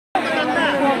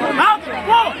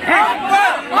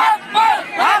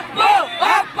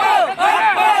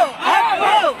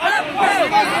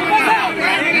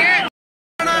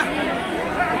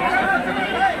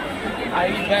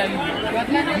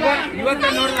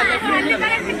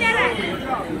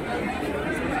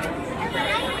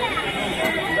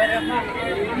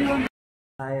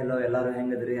Hi ಎಲ್ಲೋ ಎಲ್ಲರೂ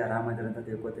ಹೆಂಗಿದ್ರಿ? ಆರಾಮದಿರಿ ಅಂತ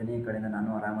ತಿಳ್ಕೊತೀನಿ. ಈ ಕಡೆಯಿಂದ ನಾನು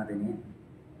ಆರಾಮದೀನಿ.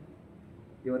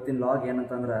 ಇವತ್ತಿನ ಲಾಗ್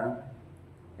ಏನಂತಂದ್ರೆ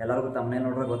ಎಲ್ಲರಿಗೂ ತಮ್ಮನೇಲಿ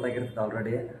ನೋಡ್ರೆ ಗೊತ್ತಾಗಿರ್ತದೆ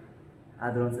ಆಲ್ರೆಡಿ,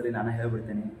 ಆದರೂ ಒಂದ್ಸರಿ ನಾನು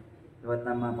ಹೇಳ್ಬಿಡ್ತೀನಿ. ಇವತ್ತು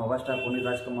ನಮ್ಮ ಪವರ್ ಸ್ಟಾರ್ ಪುನೀತ್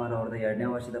ಅವ್ರದ್ದು 2ನೇ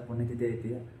ವರ್ಷದ ಪುಣ್ಯತಿಥಿ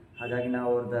ಐತಿ. ಹಾಗಾಗಿ ನಾವು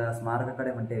ಅವ್ರದ್ದು ಸ್ಮಾರಕ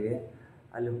ಕಡೆ ಹೊಂಟೇವಿ.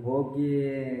 ಅಲ್ಲಿ ಹೋಗಿ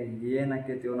ಏನು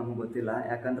ಆಕೈತಿವೋ ನಮಗೆ ಗೊತ್ತಿಲ್ಲ,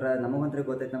 ಯಾಕಂದ್ರೆ ನಮಗಂತೂ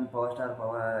ಗೊತ್ತೈತಿ ನಮ್ಮ ಪವರ್ ಸ್ಟಾರ್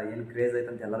ಏನು ಕ್ರೇಜ್ ಐತೆ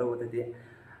ಅಂತ ಎಲ್ಲರಿಗೂ ಗೊತ್ತೈತಿ.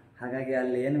 ಹಾಗಾಗಿ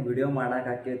ಅಲ್ಲಿ ಏನು ವಿಡಿಯೋ ಮಾಡೋಕೆ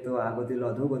ಆಕೈತೋ ಆಗೋದಿಲ್ಲ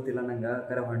ಅದು ಗೊತ್ತಿಲ್ಲ ನಂಗೆ.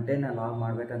 ಕರೆ ಹೊಂಟೇನೆ ಲಾಗ್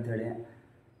ಮಾಡ್ಬೇಕಂಥೇಳಿ.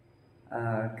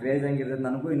 ಕ್ರೇಜ್ ಹೆಂಗಿರ್ತೈತಿ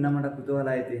ನನಗೂ ಇನ್ನೂ ಮಾಡೋ ಕುತೂಹಲ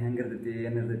ಐತಿ, ಹೆಂಗಿರ್ತೈತಿ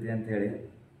ಏನಿರ್ತೈತಿ ಅಂಥೇಳಿ.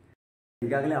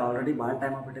 ಈಗಾಗಲೇ ಆಲ್ರೆಡಿ ಭಾಳ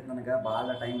ಟೈಮ್ ಆಗ್ಬಿಟ್ಟೈತೆ ನನಗೆ. ಭಾಳ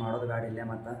ಟೈಮ್ ಮಾಡೋದು ಗಾಡಿ ಇಲ್ಲೇ,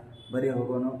 ಮತ್ತು ಬರೀ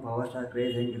ಹೋಗೋನು ಪವರ್ ಸ್ಟಾರ್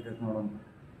ಕ್ರೇಜ್ ಹೆಂಗಿರ್ತೈತಿ ನೋಡೋಣ.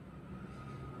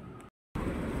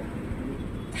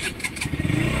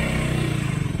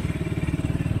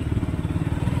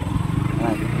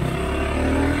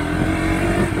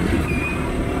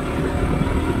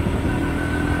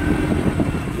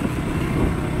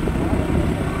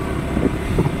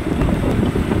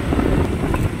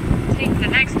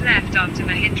 Onto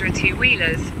Mahindra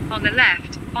two-wheelers, on the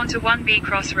left, onto 1B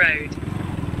Cross Road.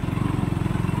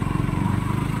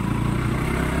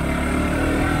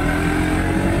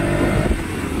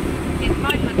 In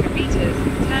 500 meters,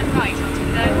 turn right onto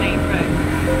 3rd Main Road.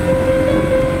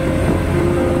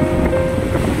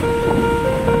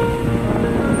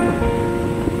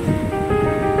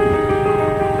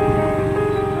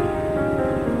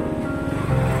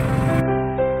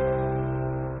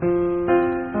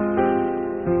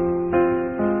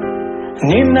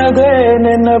 ನಿನ್ನದೇ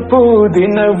ನೆನಪು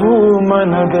ದಿನವೂ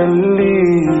ಮನದಲ್ಲಿ,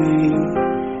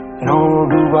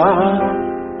 ನೋಡುವ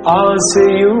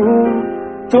ಆಸೆಯು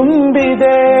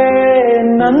ತುಂಬಿದೆ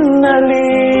ನನ್ನಲ್ಲಿ.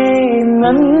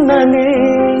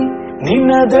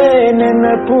 ನಿನ್ನದೇ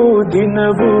ನೆನಪು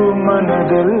ದಿನವೂ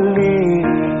ಮನದಲ್ಲಿ,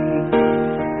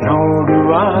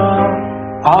 ನೋಡುವ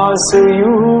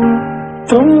ಆಸೆಯು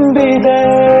ತುಂಬಿದೆ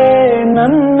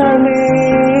ನನ್ನಲ್ಲಿ.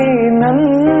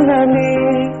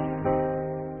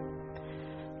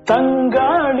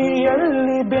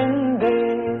 ತಂಗಾಳಿಯಲ್ಲಿ ಬೆಂದೆ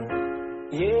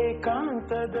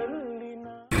ಏಕಾಂತದಲ್ಲಿ.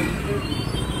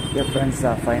 ಫ್ರೆಂಡ್ಸ್,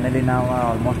 ಫೈನಲಿ ನಾವು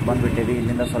ಆಲ್ಮೋಸ್ಟ್ ಬಂದುಬಿಟ್ಟಿವಿ.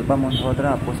 ಇಲ್ಲಿಂದ ಸ್ವಲ್ಪ ಮುಂದೆ ಹೋದ್ರೆ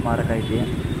ಅಪ್ಪು ಸ್ಮಾರಕ ಐತಿ.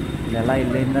 ಇಲ್ಲೆಲ್ಲ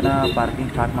ಇಲ್ಲಿಂದ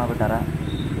ಪಾರ್ಕಿಂಗ್ ಸ್ಟಾರ್ಟ್ ಮಾಡಿಬಿಟ್ಟಾರ.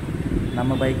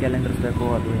 ನಮ್ಮ ಬೈಕ್ ಎಲ್ಲಿ ನಿಂದಿರಿಸ್ಬೇಕು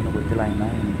ಅದು ಏನೂ ಗೊತ್ತಿಲ್ಲ. ಇನ್ನು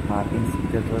ಪಾರ್ಕಿಂಗ್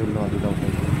ಸಿಗ್ತೈತೋ ಇಲ್ಲೋ ಅದು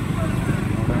ಹೋಗ್ಬೇಕು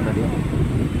ನೋಡೋಣ.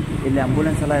 ಇಲ್ಲಿ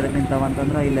ಆಂಬುಲೆನ್ಸ್ ಎಲ್ಲ ಎದಕ್ಕೆ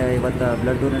ನಿಂತಾವಂತಂದ್ರೆ ಇಲ್ಲಿ ಇವತ್ತು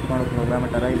ಬ್ಲಡ್ ಡೊನೇಟ್ ಮಾಡೋದು ಪ್ರೋಗ್ರಾಮ್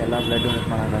ಇಟ್ಟಾರ. ಇಲ್ಲೆಲ್ಲ ಬ್ಲಡ್ ಡೊನೇಟ್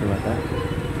ಮಾಡೋದಾರ ಇವತ್ತು.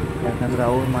 ಯಾಕಂದ್ರೆ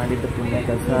ಅವ್ರು ಮಾಡಿದ್ದ ಪುಣ್ಯ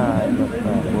ಕೆಲಸ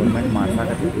ಇವತ್ತು ಗೌರ್ಮೆಂಟ್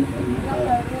ಮಾಡ್ಸಾಕತ್ತೈತಿ.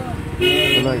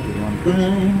 ಚಲೋ ಐತಿ ಒಂದು.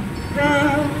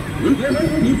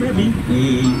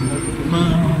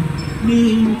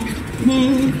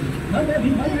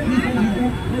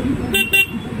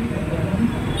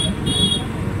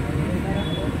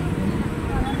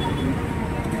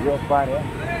 ಗೊಪ್ಪಾರೆ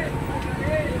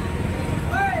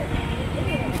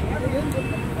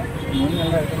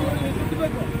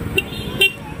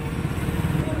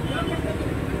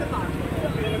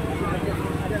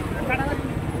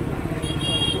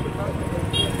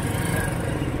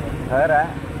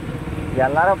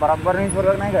ಎಲ್ಲಾರು ಬರೋಬ್ಬರ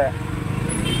ನಿಂತ್ಬಿಡ್ಬೇಕನಾಗ.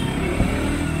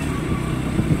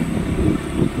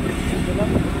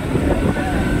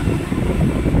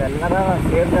 ಎಲ್ಲಾರ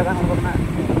ಸೇಫ್ ಜಾಗ ನೋಡ್ಬೇಕನ.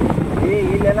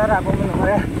 ಇಲ್ಲೆಲ್ಲಾರ ಹಾಕೊಂಡ್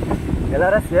ಮರೆ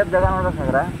ಎಲ್ಲಾರ ಸೇಫ್ ಜಾಗ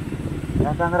ನೋಡ್ಬೇಕಾದ್ರೆ,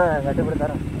 ಯಾಕಂದ್ರೆ ಗಟ್ಟಿ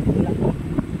ಬಿಡ್ತಾರ.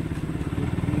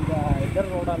 ಈಗ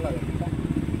ರೋಡಲ್ಲ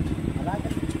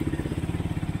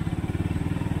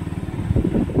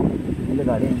ಇಲ್ಲಿ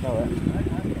ಗಾಡಿ ನಿಂತಾವ.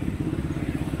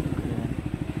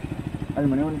 ಅಲ್ಲಿ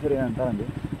ಮನೆ ಮನುಷ್ಯರಿ ಅಂತ ಅಂದು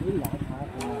ಇಲ್ಲ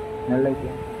ನೆಳ್ಳೈತಿ.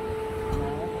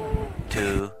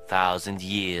 2000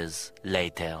 years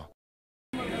later.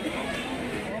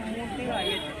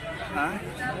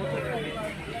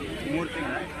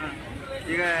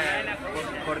 ಈಗ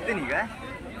ಕೊಡ್ತೀನಿ. ಈಗ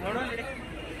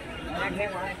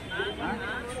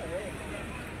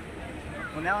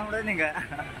ಪುಣ್ಯ ಮಾಡ್ಬಿಡೋದು ಈಗ.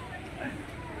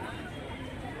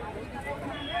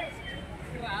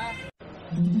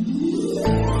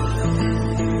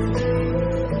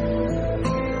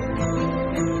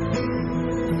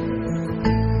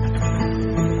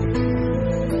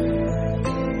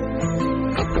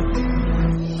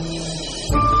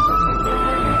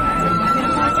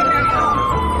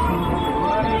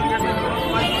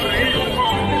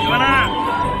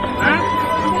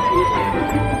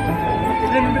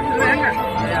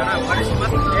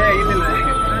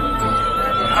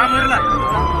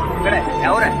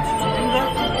 ಯಾವ್ರೆ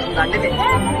ದಂಡಿನಿ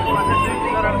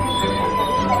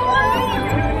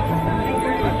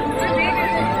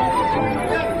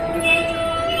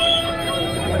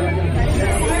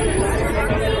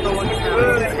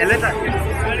ಎಲ್ಲೈತ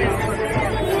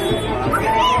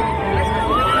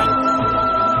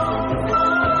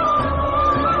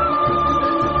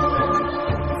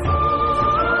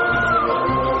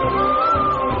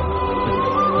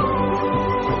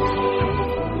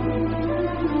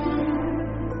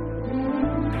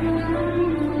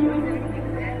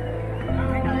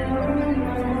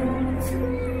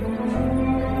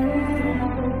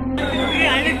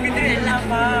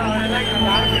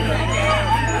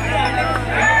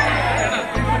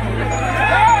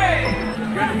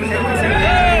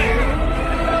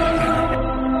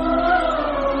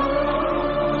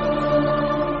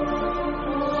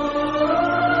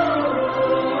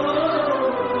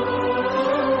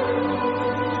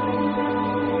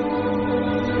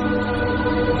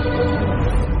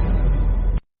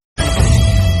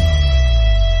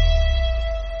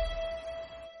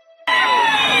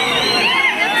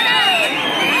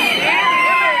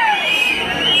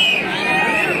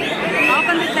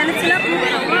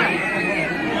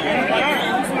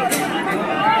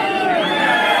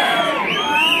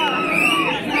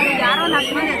ಯಾರೋ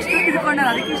 4 ಮಂದಿ ಎಕ್ಸ್ಟ್ರಾ ತಿಳ್ಕೊಂಡಾರ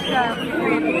ಅದಕ್ಕೆ ಇಷ್ಟ.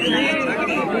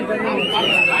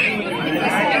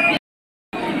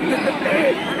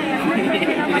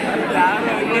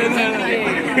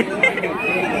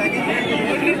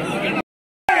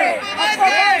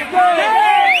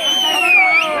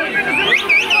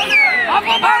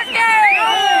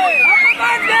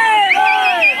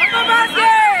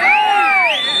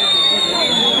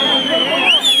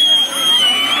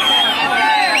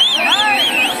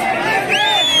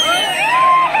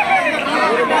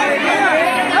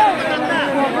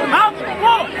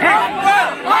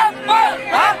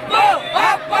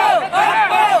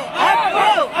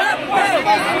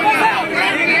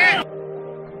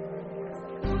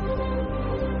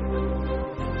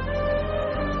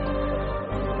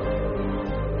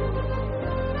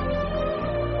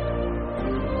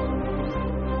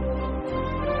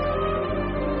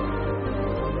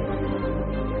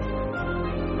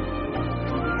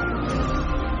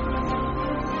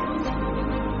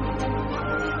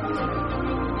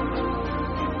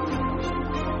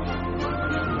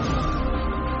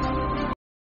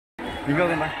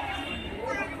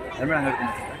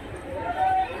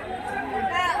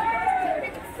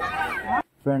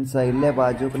 ಫ್ರೆಂಡ್ಸ್, ಇಲ್ಲೇ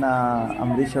ಬಾಜುಕ್ನ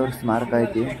ಅಂಬರೀಷ್ ಅವ್ರ ಸ್ಮಾರಕ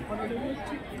ಐತಿ.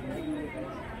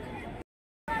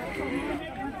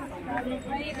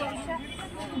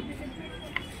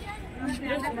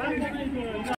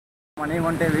 ಮನೆಗೆ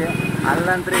ಹೊಂಟೇವಿ.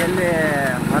 ಅಲ್ಲಂತ್ರಿ ಎಲ್ಲಿ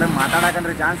ಹೊರಗೆ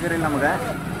ಮಾತಾಡಕಂದ್ರೆ ಚಾನ್ಸ್ ಇರಲಿಲ್ಲ ನಮಗೆ.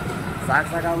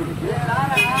 ಸಾಕಾಗ್ಬಿಟ್ಟು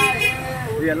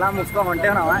ಇವೆಲ್ಲ ಮುಗಿಸ್ಕೊಂಡು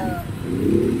ಹೊಂಟೇವ್ ನಾವು.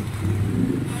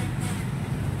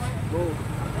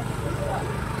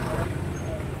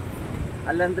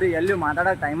 ಅಲ್ಲಂತ್ರಿ ಎಲ್ಲಿ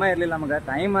ಮಾತಾಡೋಕೆ ಟೈಮೇ ಇರಲಿಲ್ಲ ನಮಗೆ.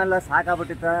 ಟೈಮ್ ಎಲ್ಲ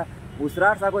ಸಾಕಾಗ್ಬಿಟ್ಟಿತ್ತು.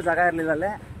 ಉಸಿರಾಡ್ ಸಾಕೋ ಜಾಗ ಇರಲಿಲ್ಲ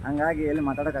ಅಲ್ಲೇ. ಹಂಗಾಗಿ ಎಲ್ಲಿ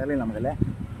ಮಾತಾಡೋಕ್ಕಾಗಲಿಲ್ಲ ನಮಗಲ್ಲೇ.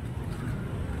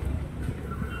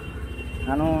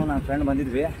 ನಾನು ನನ್ನ ಫ್ರೆಂಡ್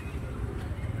ಬಂದಿದ್ವಿ.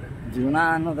 ಜೀವನ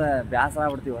ಅನ್ನೋದು ಬೇಸರ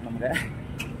ಆಗ್ಬಿಡ್ತೀವ ನಮಗೆ.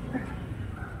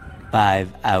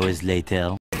 5 hours later.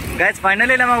 ಗೈಸ್,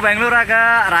 ಫೈನಲಿ ನಮಗೆ ಬೆಂಗಳೂರಾಗ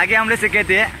ರಾಗಿ ಆಮ್ಲಿ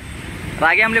ಸಿಕ್ಕೈತಿ.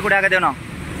 ರಾಗಿ ಆಮ್ಲಿ ಕುಡಿಯಾಕತ್ತೇವೆ ನಾವು.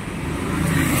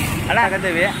 ಅಲ್ಲ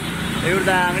ಆಗತ್ತೇವಿ.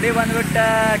 ಇವ್ರದ್ದು ಅಂಗಡಿ ಬಂದ್ಬಿಟ್ಟು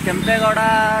ಕೆಂಪೇಗೌಡ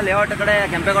ಲೇಔಟ್ ಕಡೆ,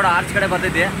 ಕೆಂಪೇಗೌಡ ಆರ್ಚ್ ಕಡೆ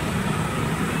ಬರ್ತೈತಿ.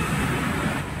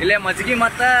 ಇಲ್ಲೇ ಮಜ್ಜಿಗೆ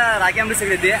ಮತ್ತು ರಾಗಿ ಆಮ್ಲಿ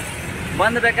ಸಿಗೈತಿ.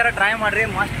 ಬಂದು ಬೇಕಾದ್ರೆ ಟ್ರೈ ಮಾಡ್ರಿ.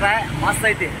 ಮಸ್ತ್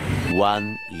ಐತಿ. 1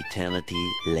 eternity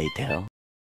later.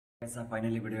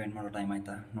 Finally video end ಮಾಡೋ ಟೈಮ್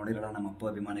ಆಯ್ತಾ. ನೋಡಿರಲ್ಲ ನಮ್ಮ ಅಪ್ಪು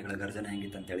ಅಭಿಮಾನಿಗಳ ಗರ್ಜನೆ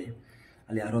ಹೆಂಗಿತ್ತು ಅಂತೇಳಿ.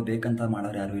 ಅಲ್ಲಿ ಯಾರೋ ಬೇಕಂತ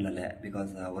ಮಾಡೋರು ಯಾರೂ ಇಲ್ಲಲ್ಲೇ.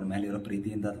 ಬಿಕಾಸ್ ಅವ್ರ ಮೇಲೆ ಇರೋ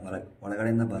ಪ್ರೀತಿಯಿಂದ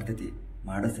ಒಳಗಡೆಯಿಂದ ಬರ್ತೈತಿ,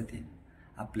 ಮಾಡಿಸ್ತೈತಿ.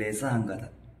 ಆ ಪ್ಲೇಸ ಹಂಗದ.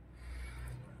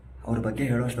 ಅವ್ರ ಬಗ್ಗೆ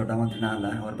ಹೇಳೋಷ್ಟು ದೊಡ್ಡ ಮಂತ್ರಿನ ಅಲ್ಲ.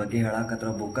 ಅವ್ರ ಬಗ್ಗೆ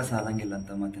ಹೇಳಕತ್ರ ಬುಕ್ಕ ಸಾಲಂಗಿಲ್ಲ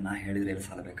ಅಂತ. ಮತ್ತು ನಾ ಹೇಳಿದ್ರೆ ಎಲ್ಲಿ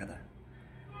ಸಾಲಬೇಕದ.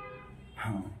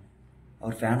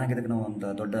 ಅವ್ರ ಫ್ಯಾನ್ ಆಗಿದ್ದಕ್ಕೆ ನಾವು ಒಂದು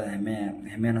ದೊಡ್ಡ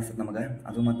ಹೆಮ್ಮೆ ಅನ್ನಿಸ್ತದೆ ನಮಗೆ.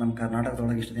 ಅದು ಮತ್ತು ನಮ್ಮ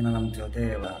ಕರ್ನಾಟಕದೊಳಗೆ ಇಷ್ಟು ದಿನ ನಮ್ಮ ಜೊತೆ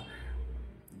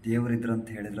ದೇವರಿದ್ರು ಅಂತ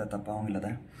ಹೇಳಿದ್ರೆ ತಪ್ಪಾಗಿಲ್ಲದ.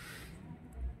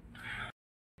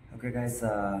 ಓಕೆ ಗೈಸ್,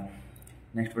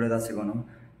 ನೆಕ್ಸ್ಟ್ ವಿಡಿಯೋದಾಗ ಸಿಗೋಣ.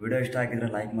 ವಿಡಿಯೋ ಇಷ್ಟ ಆಗಿದ್ರೆ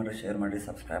ಲೈಕ್ ಮಾಡಿರಿ, ಶೇರ್ ಮಾಡಿರಿ,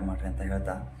 ಸಬ್ಸ್ಕ್ರೈಬ್ ಮಾಡಿರಿ ಅಂತ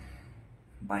ಹೇಳ್ತಾ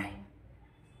ಬಾಯ್.